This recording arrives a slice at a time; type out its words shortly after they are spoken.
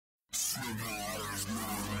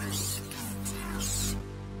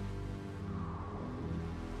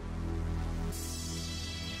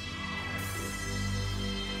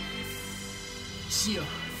Yeah.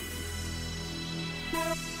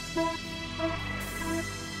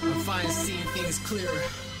 I'm finally seeing things clearer.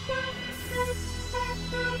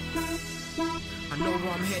 I know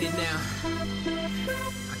where I'm headed now.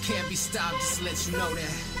 I can't be stopped, just to let you know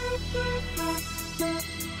that.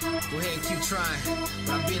 Go ahead and keep trying.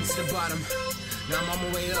 But I've been to the bottom, now I'm on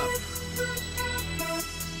my way up.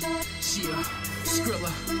 Yeah,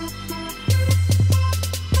 Skrilla.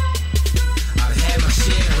 I've had my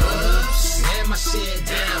share of ups and my share of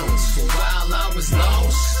downs. For a while I was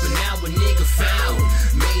lost, but now a nigga found.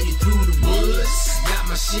 Made it through the woods, got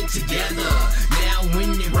my shit together. Now when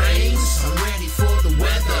it rains, I'm ready for the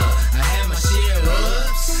weather. I had my share of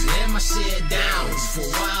ups and my share of downs. For a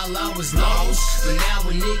while I was lost, but now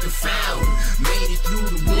a nigga found. Made it through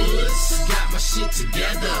the woods, got my shit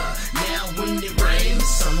together. Now when it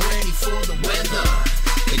rains, I'm ready for the weather.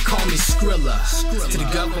 They call me Skrilla. To the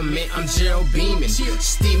government, I'm Gerald beaming.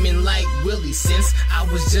 Steaming like Willie since I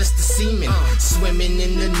was just a seaman. Swimming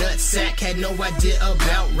in the nutsack, had no idea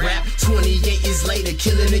about rap. 28 years later,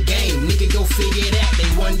 killing the game. Nigga, go figure that. They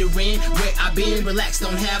wondering where I been. Relax,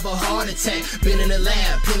 don't have a heart attack. Been in the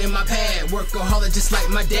lab, pen in my pad. Workaholic just like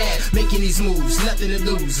my dad. Making these moves, nothing to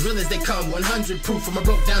lose. Real as they come, 100 proof. From a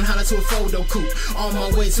broke down Honda to a photo coupe. On my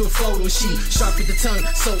way to a photo sheet. Sharp at the tongue,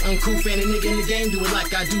 so uncouth. And a nigga in the game do it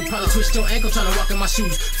like I do. Probably twist your ankle trying to walk in my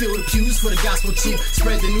shoes. Fill the pews for the gospel truth.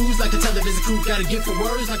 Spread the news like a television crew. Got a gift for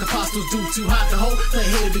words like apostles do. Too hot to hold, play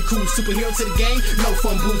hater be cool. Superhero to the game, no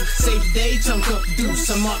fun boo. Save the day, chunk up the deuce.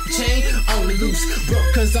 I'm off the chain, on the loose.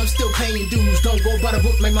 Broke cause I'm still paying dues. Don't go by the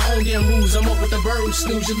book, make my own damn rules. I'm up with the birds,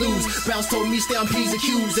 snooze you lose. Bounce told me stay on P's and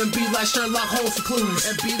Q's. And be like Sherlock Holmes for clues.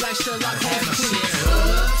 And be like Sherlock Holmes for clues.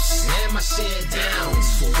 I had my share ups and my share downs.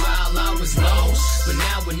 For a while I was lost, but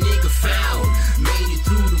now a nigga found. Made it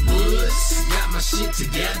through the woods, got my shit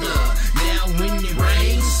together. Now when it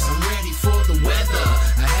rains, I'm ready for the weather.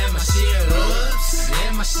 I had my share ups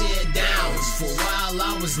and my share downs. For a while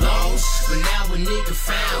I was lost, but now a nigga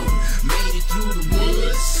found. Made it through the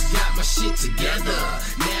woods, got my shit together.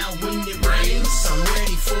 Now when it rains, I'm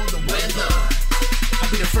ready for the weather. I'll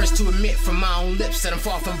be the first to admit from my own lips that I'm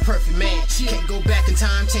far from a perfect man. Can't go back in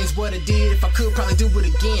time, change what I did. If I could, probably do it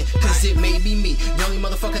again. Cause it may be me, the only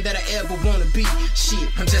motherfucker that I ever wanna be. Shit,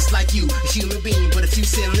 I'm just like you, a human being. But if you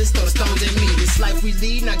sinless, throw the stones at me. This life we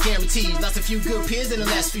lead, not guaranteed. Lost a few good peers in the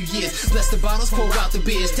last few years. Bless the bottles, pour out the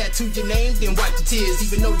beers. Tattoo your name, then wipe the tears.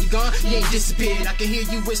 Even though you're gone, you ain't disappeared. I can hear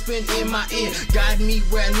you whispering in my ear. Guide me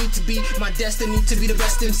where I need to be. My destiny to be the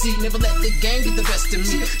best MC. Never let the game get the best of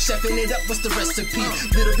me. Chefing it up, what's the recipe?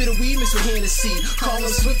 Little bit of weed mixed with Hennessy. Call them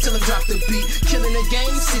swift till I drop the beat. Killing the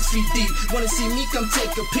game 6 feet deep. Wanna see me? Come take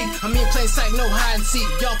a peek. I'm in plain sight, no hide and seek.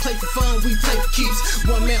 Y'all play for fun, we play for keeps.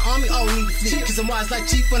 One man army, all need to flee. Cause I'm wise like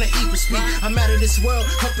cheap when I eat for speed. I'm out of this world,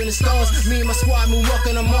 up in the stars. Me and my squad move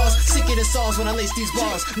walking on Mars. Sick of the sauce when I lace these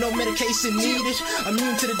bars. No medication needed.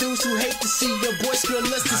 Immune to the dudes who hate to see your boy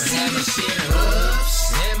Skrilla succeed. I had my share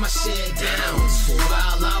ups and my share downs. For a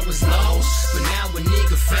while I was lost, but now a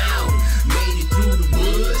nigga found. Made it through the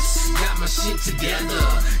woods, got my shit together.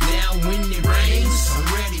 Now when it rains, I'm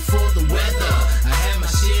ready for the weather. I had my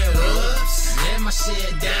share ups and my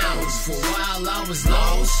share downs. For a while I was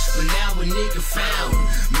lost, but now a nigga found.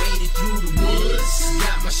 Made it through the woods,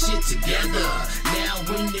 got my shit together. Now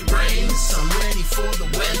when it rains, I'm ready for the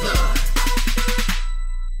weather.